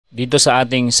Dito sa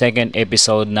ating second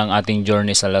episode ng ating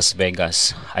journey sa Las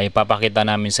Vegas ay papakita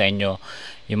namin sa inyo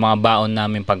yung mga baon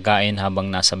namin pagkain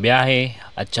habang nasa biyahe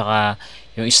at saka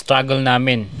yung struggle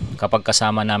namin kapag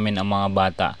kasama namin ang mga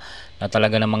bata na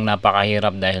talaga namang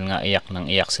napakahirap dahil nga iyak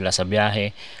ng iyak sila sa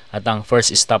biyahe, at ang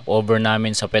first stopover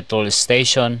namin sa petrol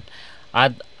station,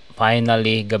 at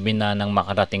finally gabi na nang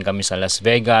makarating kami sa Las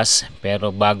Vegas.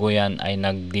 Pero bago yan ay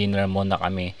nag-dinner muna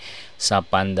kami sa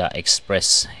Panda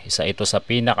Express. Isa ito sa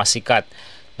pinakasikat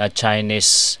na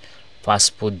Chinese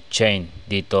fast food chain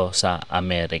dito sa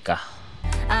Amerika.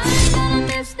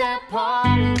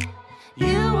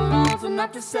 You alone, so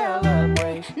not to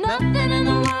celebrate. Nothing in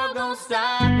the world gonna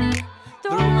stop me.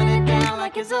 Throwing it down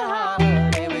like it's a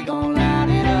holiday. We gon' light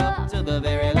it up to the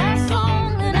very last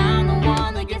song, and I'm the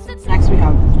one that gets it. Next we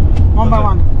have one by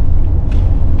one.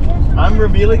 I'm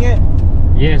revealing it?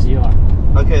 Yes, you are.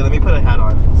 Okay, let me put a hat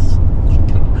on.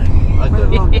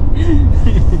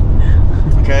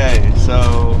 Okay,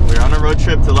 so we're on a road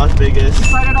trip to Las Vegas.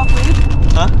 Started off with?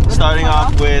 Huh? Starting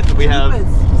off with, we have...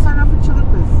 Started off with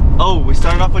chalupas. Oh, we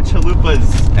started off with chalupas.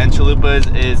 And chalupas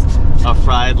is a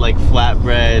fried, like,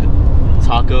 flatbread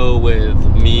taco with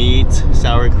meat,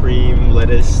 sour cream,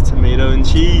 lettuce, tomato, and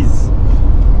cheese.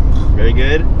 Very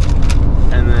good.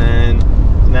 And then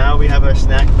now we have our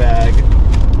snack bag.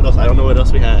 What else? I don't know what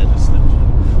else we had.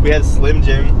 We had Slim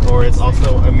Jim, or it's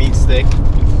also a meat stick.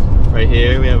 Right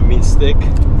here we have a meat stick.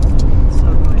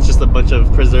 It's just a bunch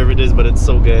of preservatives, but it's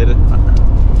so good.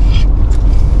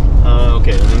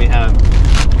 Okay, then we have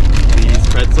these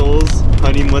pretzels,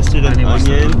 honey mustard and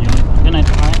onion. Can I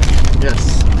try?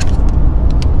 Yes.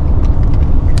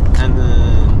 And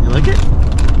then, you like it?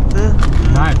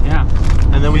 Right, yeah.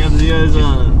 And then we have these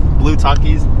blue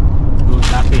Takis. Blue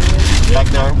Takis. Back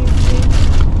there.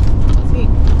 See.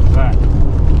 Right.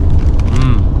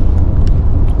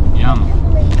 Yum.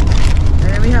 And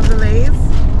then we have the Lay's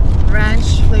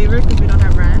ranch flavor because we don't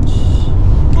have ranch.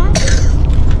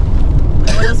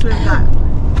 And what else we've got?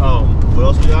 Oh, what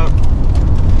else we got?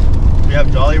 We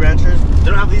have Jolly Ranchers. They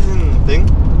don't have these in thing.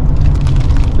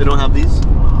 They don't have these.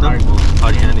 No?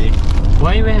 Hard candy.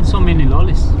 Why we have so many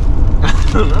lollies? I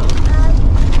don't know.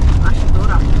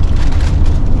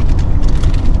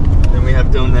 Then we have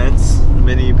donuts,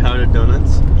 mini powdered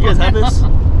donuts. You guys have this?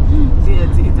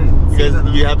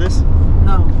 You have this?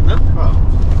 No. No? Oh.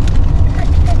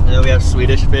 And then we have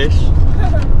Swedish fish.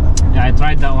 Yeah, I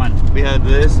tried that one. We have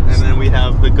this, and then we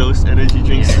have the Ghost Energy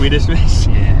Drink Swedish fish.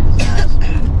 Yeah.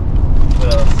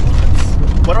 What else?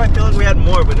 What do I feel like we had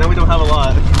more, but now we don't have a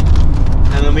lot.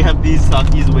 And then we have these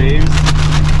Takis waves.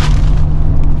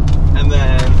 And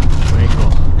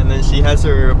then she has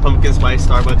her pumpkin spice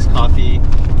Starbucks coffee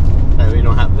that we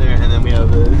don't have there. And then we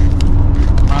have the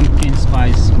pumpkin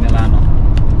spice Milano.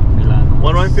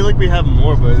 Why do I feel like we have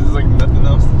more, but there's like nothing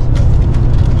else to show?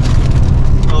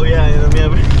 Oh yeah, and then we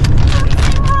have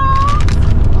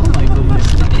oh my goodness.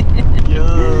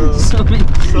 Yo, so good.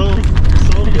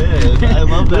 I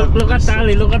love that. Look at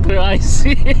Tali, look at her eyes.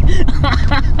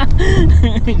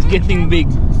 It's getting big.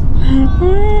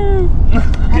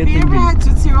 Have you ever had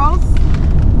Tootsie Rolls?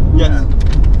 Yeah,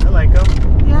 I like them.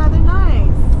 Yeah, they're nice.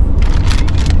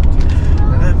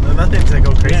 Nothing to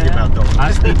go crazy about though.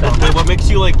 Wait, what makes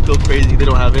you like go crazy? They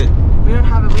don't have it? We don't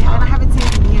have it. I haven't seen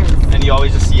it in years. And you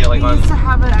always just see it like we used to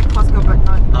have it at Costco, but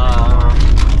not anymore.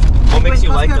 What makes you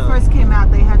Costco like them? When Costco first came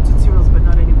out, they had Tootsie Rolls, but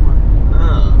not anymore.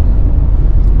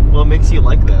 What makes you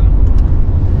like them?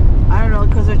 I don't know,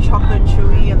 because they're chocolate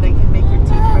chewy and they can make your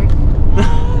teeth break.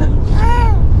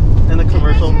 And the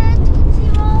commercial.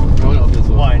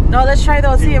 Why? No, let's try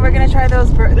those. See, we're gonna try those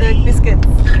the biscuits.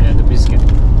 Yeah, the biscuit.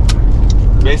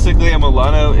 Basically, a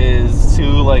Milano is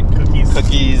two like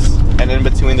cookies, and in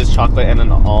between there's chocolate and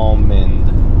an almond.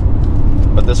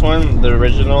 But this one, the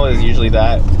original, is usually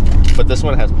that. But this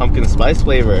one has pumpkin spice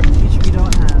flavor. Which we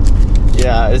don't have.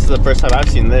 Yeah, this is the first time I've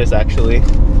seen this actually.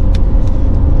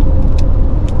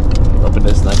 Open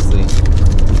this nicely.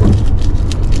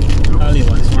 Tali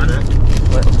wants one.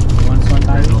 What? Wants one,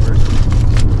 Tali?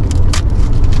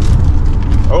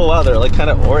 Oh wow, they're like kind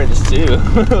of orange too.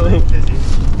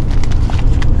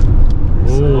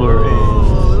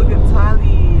 Oh, look at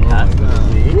Tali.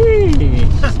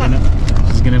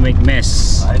 She's gonna make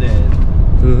mess. I did.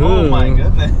 Oh my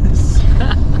goodness.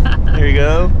 Here you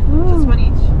go. Just one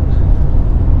each.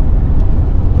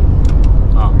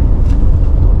 Oh.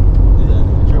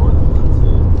 Try 1,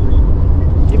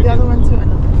 2, 3. Give the other one to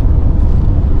another.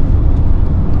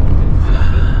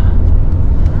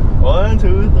 1,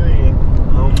 2, 3.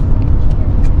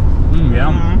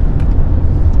 Yum.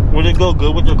 Would it go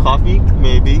good with the coffee?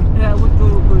 Maybe. Yeah, it would go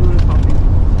good with the coffee.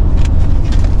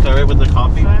 Is that right with the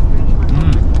coffee? Should I finish my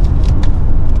coffee?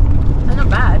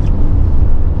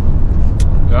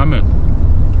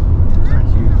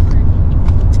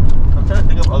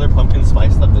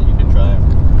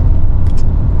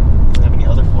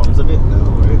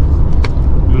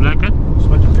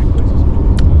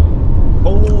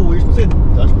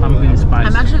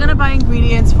 buy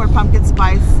ingredients for pumpkin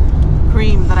spice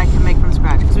cream that I can make from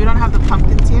scratch because we don't have the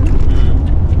pumpkin tin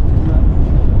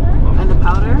and the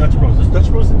powder. Dutch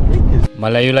Bros and drink is.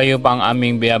 Malayo-layo pa ang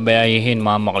aming biyabayahin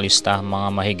mga makalista, mga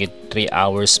mahigit 3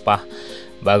 hours pa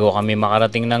bago kami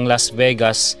makarating ng Las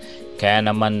Vegas. Kaya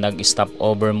naman nag-stop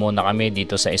over muna kami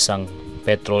dito sa isang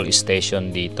petrol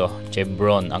station dito.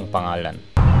 Chevron ang pangalan.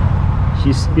 She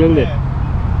spilled it.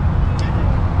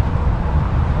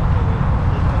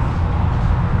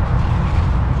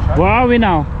 Where are we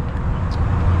now?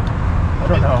 I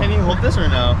don't know. Can you hold this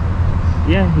or no?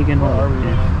 Yeah, he can hold it.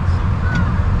 Yeah.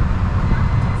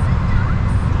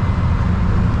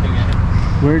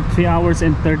 We're 3 hours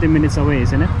and 30 minutes away,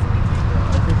 isn't it?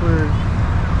 I think we're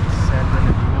 7,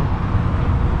 you know.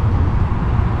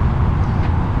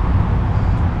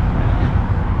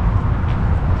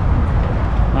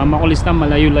 Mga makulista,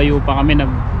 malayo-layo pa kami.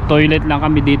 Nag-toilet lang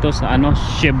kami dito sa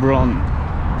Chevron.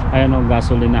 Ayan o,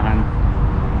 gasolinahan.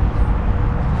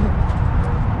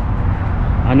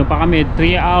 Ano pa kami,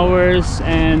 3 hours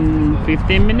and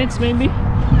 15 minutes maybe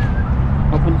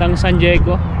papuntang San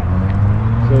Diego.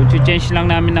 So change lang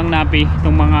namin ng napi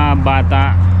itong mga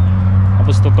bata,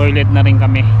 tapos to toilet na rin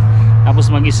kami,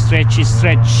 tapos mag stretch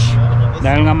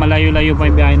dahil nga malayo-layo pa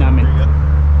yung biyahe namin.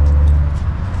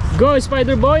 Go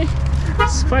Spider Boy!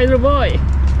 Spider Boy!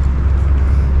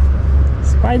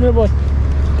 Spider Boy!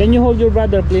 Can you hold your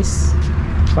brother please?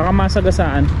 Baka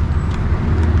masagasaan.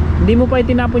 Hindi mo pa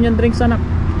itinapon yung drinks anak.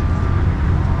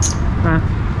 Ha?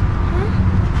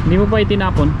 Hindi mo pa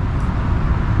itinapon?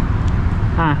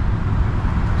 Ha?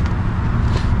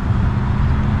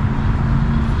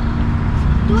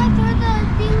 Do I throw the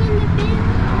thing in the bin?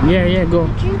 Yeah, go.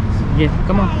 Yeah,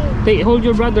 come on. Hold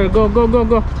your brother. Go.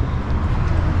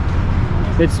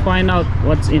 Let's find out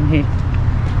what's in here.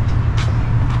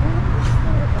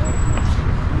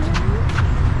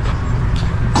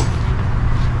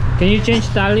 Can you change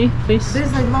tally, please?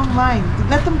 There's a long line.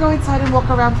 Let them go inside and walk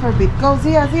around for a bit. Go,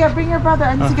 Zia, bring your brother.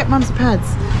 I need to get mom's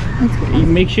pads.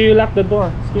 Make sure you lock the door.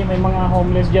 Sige, may mga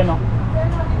homeless dyan, oh.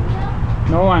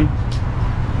 No one.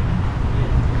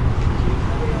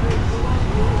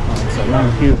 Oh, it's a long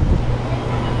queue.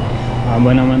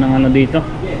 Haba naman ang dito.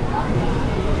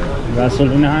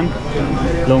 Gasolinahan.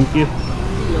 Long queue.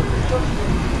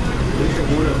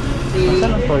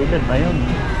 Saan ang toilet? Ayun.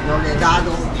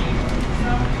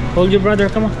 Hold your brother,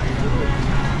 come on.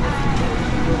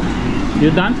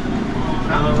 You done?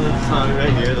 It's not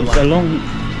right here. It's a long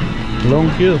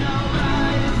queue.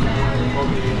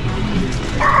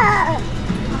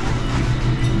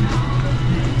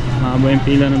 Mahaba yung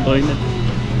pila ng toilet.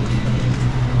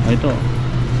 Ito.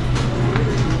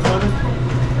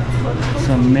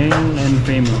 Sa male and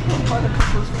female.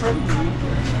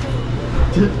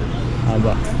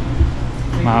 Haba.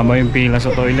 Mahaba yung pila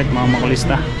sa toilet, mga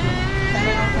makulista.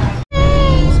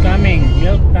 Coming,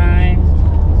 milk time.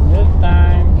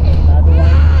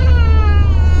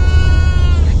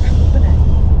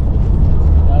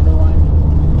 Another one.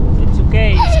 It's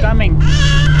okay, it's coming.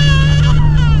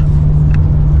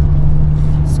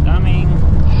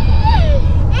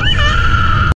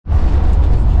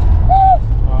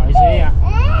 Oh, Isaiah.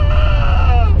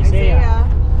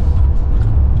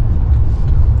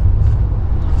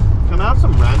 Can I have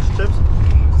some ranch chips?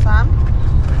 Sam?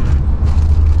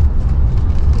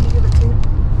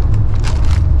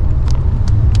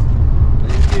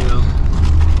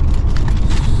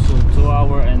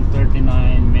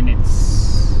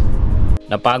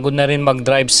 Napagod na rin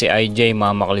mag-drive si IJ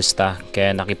mga makulista,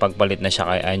 kaya nakipagpalit na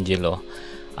siya kay Angelo.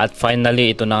 At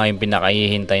finally, ito na nga yung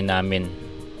pinakahihintay namin.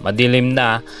 Madilim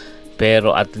na,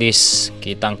 pero at least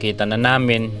kitang-kita na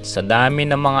namin sa dami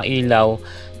ng mga ilaw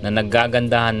na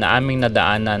naggagandahan na aming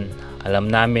nadaanan. Alam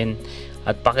namin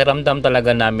at pakiramdam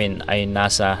talaga namin ay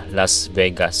nasa Las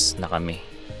Vegas na kami.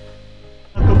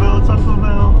 Taco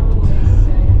Bell.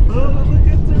 Oh, look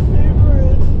at their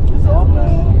favorite. It's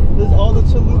open. There's all the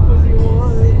chalupas you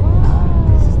want.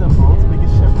 This is the world's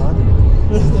biggest chevron.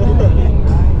 That's in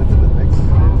the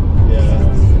Mexican.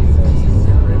 Yeah.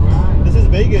 This is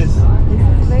Vegas.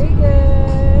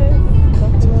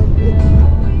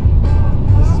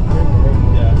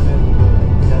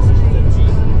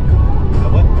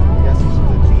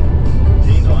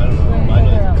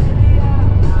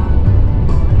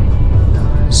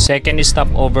 Second stop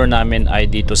over namin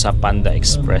ay dito sa Panda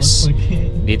Express.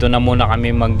 Dito na muna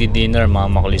kami magdi-dinner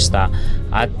mga makulista,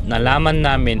 at nalaman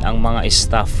namin ang mga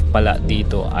staff pala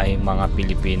dito ay mga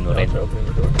Pilipino rin.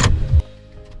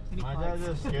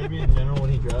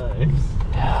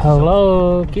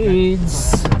 Hello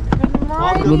kids.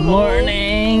 Good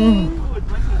morning.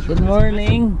 Good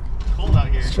morning.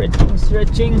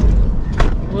 Stretching.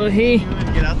 Wahi.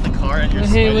 Get out the car and you're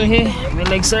Wahi, sweating. wahi. My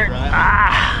legs hurt. Right.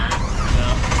 Ah.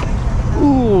 Yeah.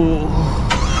 Ooh.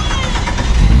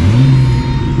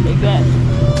 Like that.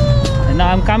 And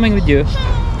now I'm coming with you.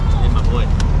 Hey, my boy.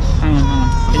 Hang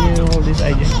on. Can you hold this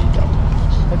idea?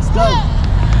 Let's go.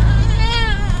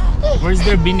 Where's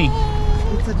their beanie?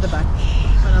 It's at the back.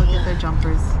 But I'll get their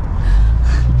jumpers.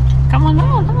 Come on,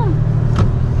 come on, come on.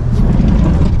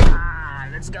 Ah,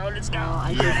 let's go, let's go.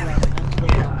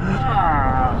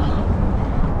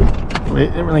 Wait,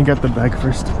 let me get the bag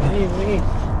first. Wait.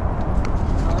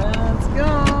 Let's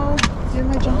go. Do you have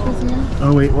my jumpers here?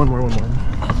 Oh wait, one more.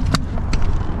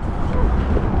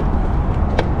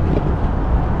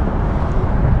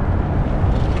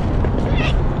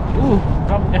 Ooh,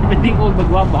 everything all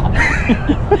magwaba.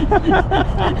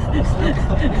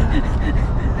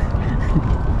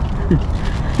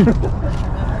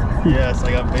 Yes,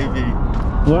 I got baby.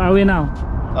 Where are we now?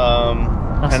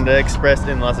 Panda Express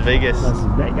in Las Vegas. Las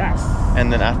Vegas.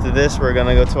 And then after this, we're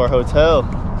gonna go to our hotel.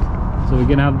 So we're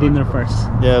gonna have dinner first.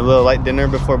 Yeah, a little light dinner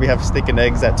before we have steak and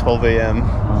eggs at 12 a.m.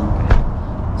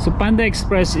 Okay. So Panda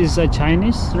Express is a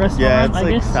Chinese restaurant, Yeah, it's I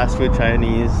like guess? fast food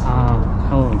Chinese.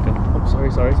 Oh, okay. Oh,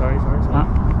 sorry. Ah.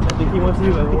 I think he wants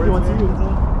you.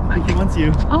 I think he wants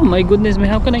you. Oh my goodness, man,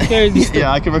 how can I carry this?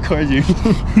 Yeah, I can record you.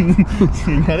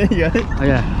 You got it? Oh,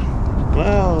 yeah.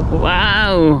 Wow,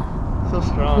 Wow! so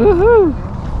strong. Woohoo!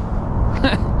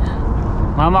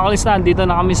 Mga makulistan, dito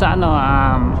na kami sa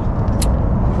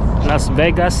Las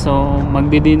Vegas. So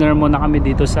magdi-dinner muna kami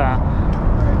dito sa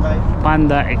Bye.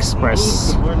 Panda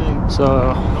Express. Good morning.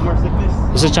 So No more sickness.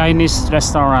 it's a Chinese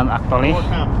restaurant actually.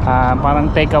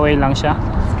 Parang takeaway lang siya.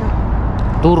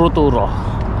 Turo-turo.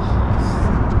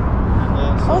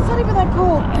 Oh, it's not even that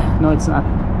cold. No, it's not.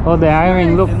 Oh, they're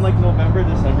hiring. Look. In like November,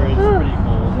 December, it's pretty You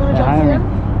cold. want to They're jump hiring. here?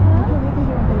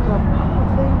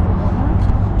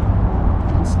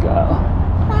 Let's go.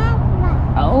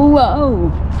 Oh,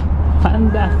 wow.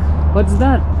 Panda. What's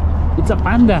that? It's a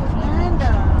panda.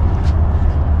 Panda.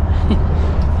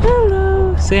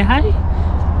 Hello. Say hi.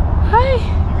 Hi.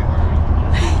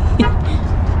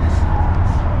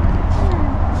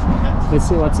 Let's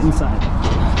see what's inside.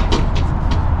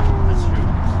 That's true.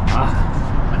 Ah,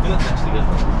 I think that's actually good.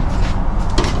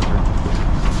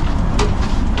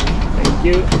 thank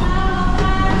you.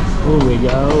 Here we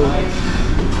go.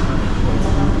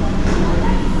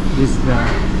 This is the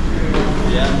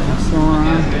Yeah.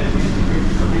 restaurant.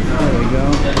 There we go.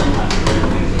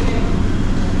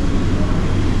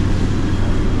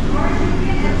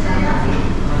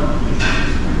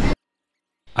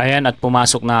 Ayan, at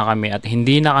pumasok na kami at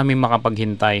hindi na kami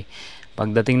makapaghintay.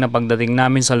 Pagdating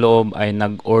namin sa loob ay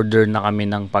nag-order na kami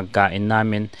ng pagkain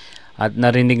namin at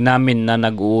narinig namin na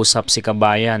nag-uusap si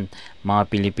Kabayan. Mga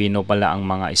Pilipino pala ang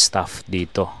mga staff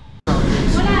dito.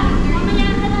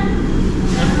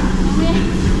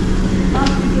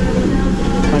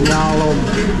 Tagalog.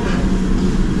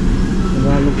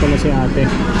 Tagalog pala si ate.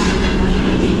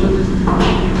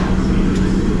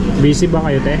 Busy ba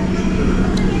kayo, te?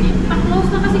 Pa-close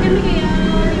na kasi kami kaya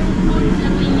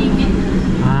nag-limit.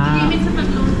 Ah, Limit sa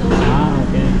pag-close to.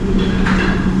 okay.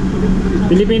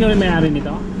 Pilipino rin may-ari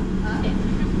nito?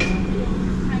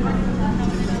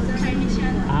 Chinese siya.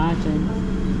 Ah, China.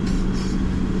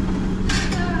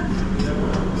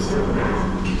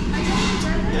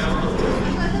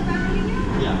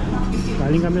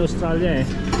 Galing kami Australia eh.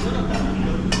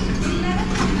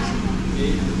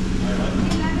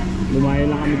 Lumayo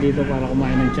lang kami dito para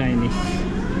kumain ng Chinese.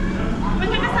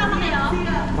 Magkakasama kayo?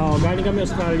 Oo, galing kami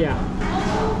Australia.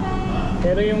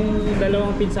 Pero yung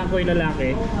dalawang pinsan ko yung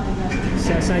lalaki,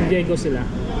 sa San Diego sila.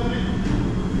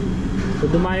 So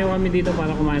dumayo kami dito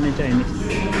para kumain ng Chinese.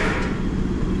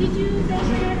 Did you wash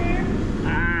your hair?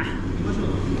 Ah,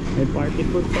 may party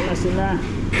food pala sila. I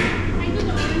do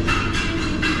the orange.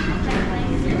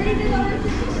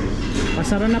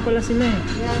 Pasara na pala sila eh.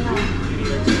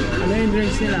 Ano yung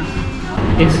drinks nila?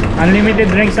 Is unlimited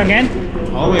drinks again?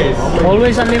 Always.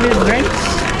 Always unlimited drinks?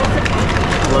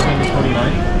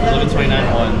 11.29. 11.29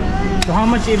 one. So how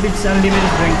much if it's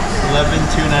unlimited drinks?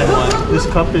 11.291. This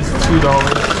cup is $2.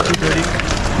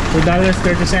 $2.30.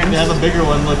 $2.30. They have a bigger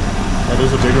one. Look, that is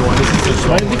a bigger one. This is a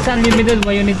small But if it's unlimited,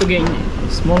 why you need to get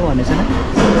a small one, isn't it?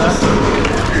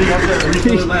 So you have to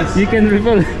refill it less. You can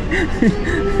refill.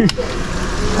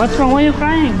 What's wrong? Why are you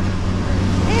crying?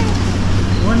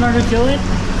 You want to refill it?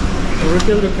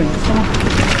 Refill the drink. Come on.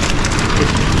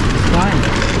 It's fine.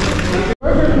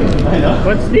 I know.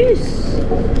 What's this?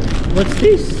 What's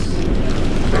this?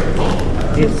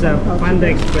 It's a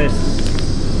Panda Express.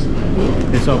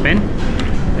 It's open.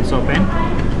 It's open.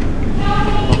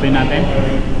 Open natin.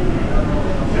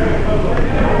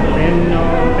 Then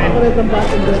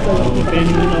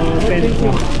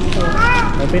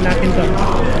Open natin to.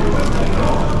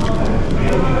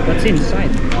 What's inside?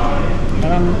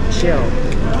 Parang shell.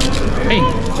 Hey!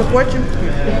 It's a fortune.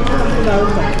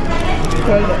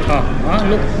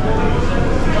 Look.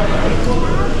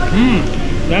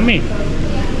 Dami.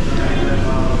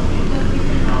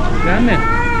 Dami.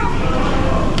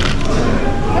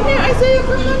 Come here, Isaiah,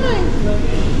 come on.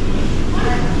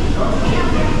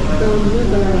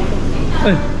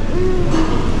 Ay!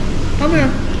 Come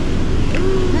here.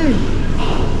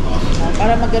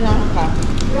 Para maganahan ka.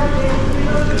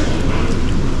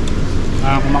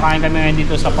 Kumakain kami ngayon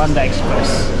dito sa Panda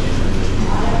Express.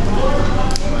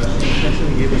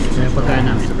 Yung pagkain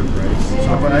namin.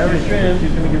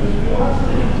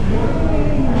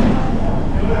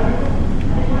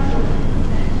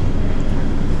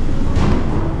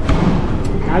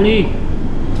 Ali!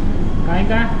 Kain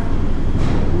ka?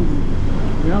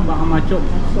 Yan, baka machok.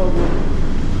 So good.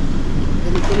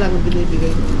 Ganito lang ang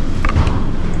binibigay.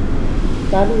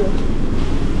 Talo yun.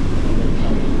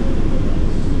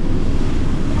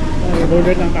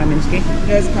 Order kang Kaminsky?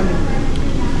 Yes, coming.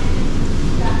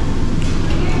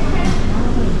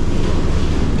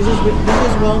 This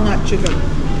is walnut chicken.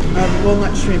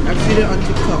 Walnut shrimp. I've seen it on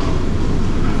TikTok.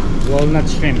 Walnut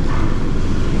shrimp.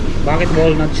 Bakit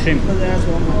walnut shrimp? Because it has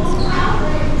walnuts.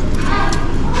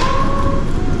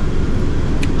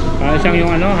 Para siyang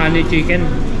yung ano, honey chicken.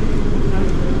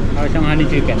 Para siyang honey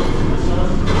chicken.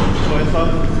 Soy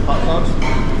sauce, hot sauce.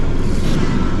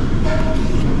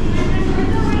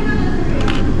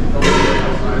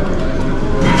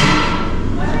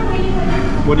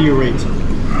 What do you rate?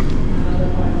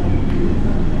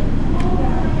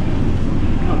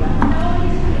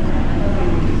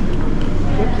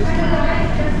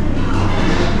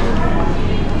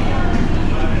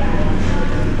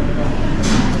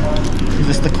 Is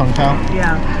this the kung pao?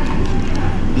 Yeah.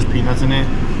 There's peanuts in it.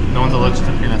 No one's allergic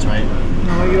to peanuts, right?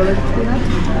 No, are you allergic to peanuts?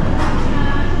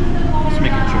 Just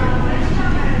making sure.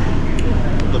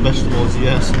 The vegetables,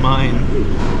 yes, mine.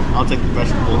 I'll take the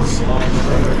vegetables.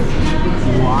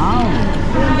 Wow!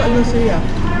 Ayan ka, Lucia.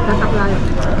 Tataklayan.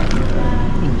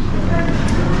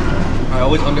 I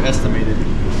always underestimated.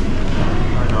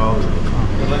 I know.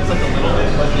 It looks like a little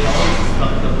bit, but they always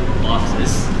stuff the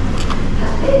boxes.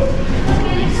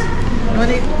 You want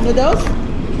to eat noodles?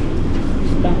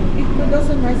 Eat noodles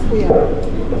and rice, kuya.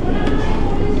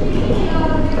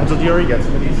 That's what you already get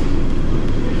some of these.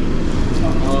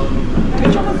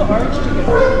 Which one was the orange chicken?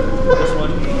 This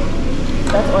one?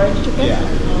 That's orange chicken? Yeah.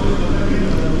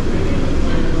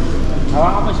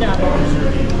 Hawakan mo siya.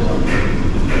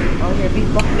 Oh, here, beef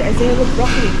broccoli. Isaiah, look,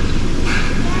 broccoli.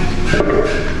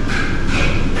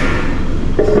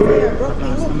 Isaiah,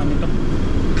 broccoli, look.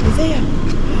 Isaiah,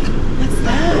 what's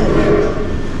that?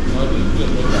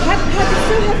 Hot, it's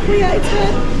still hot, kuya. It's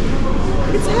hot.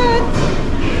 It's hot.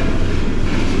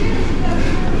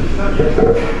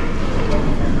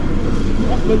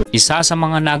 Isa sa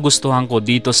mga nagustuhan ko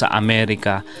dito sa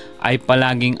Amerika ay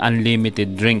palaging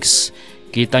unlimited drinks.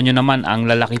 Kita nyo naman ang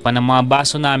lalaki pa ng mga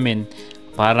baso namin.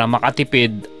 Para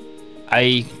makatipid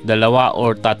ay 2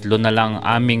 or 3 na lang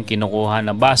aming kinukuha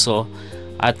na baso.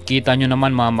 At kita nyo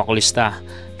naman mga makulista,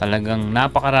 talagang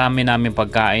napakarami namin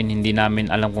pagkain, hindi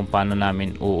namin alam kung paano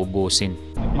namin uubusin.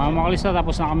 Mga makulista,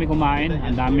 tapos na kami kumain.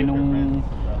 Ang dami nung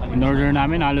in-order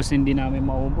namin, halos hindi namin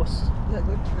maubos. Is that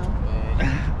good? No?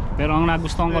 Pero ang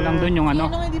nagustuhan ko lang dun yung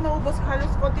ano. Ano hindi maubos, Carlos?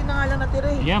 Konti na nga lang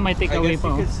natira eh. Yeah, may take I away guess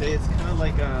pa. you Oh. could say it's kind of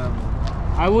like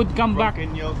I would come back.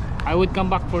 broken yolk. I would come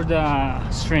back for the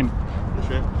shrimp. The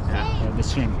shrimp. Yeah. The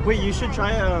shrimp. Wait, you should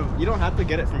try. You don't have to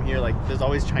get it from here. Like, there's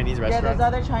always Chinese Yeah, there's restaurants.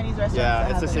 other Chinese restaurants. Yeah,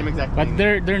 that it's the have same it. exact But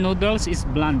thing. their noodles is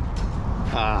bland.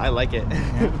 I like it.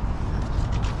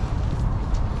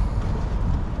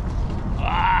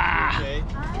 Ah! Okay.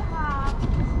 I have.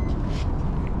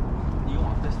 You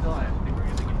want this still? I think we're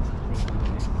gonna get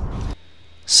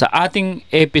Sa ating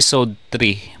episode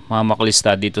 3, mga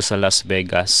makulista dito sa Las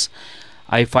Vegas,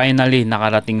 ay finally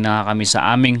nakarating na kami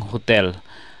sa aming hotel.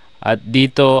 At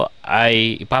dito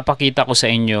ay ipapakita ko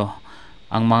sa inyo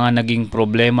ang mga naging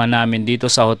problema namin dito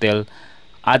sa hotel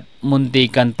at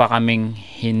muntikan pa kaming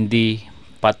hindi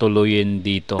patuloyin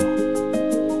dito.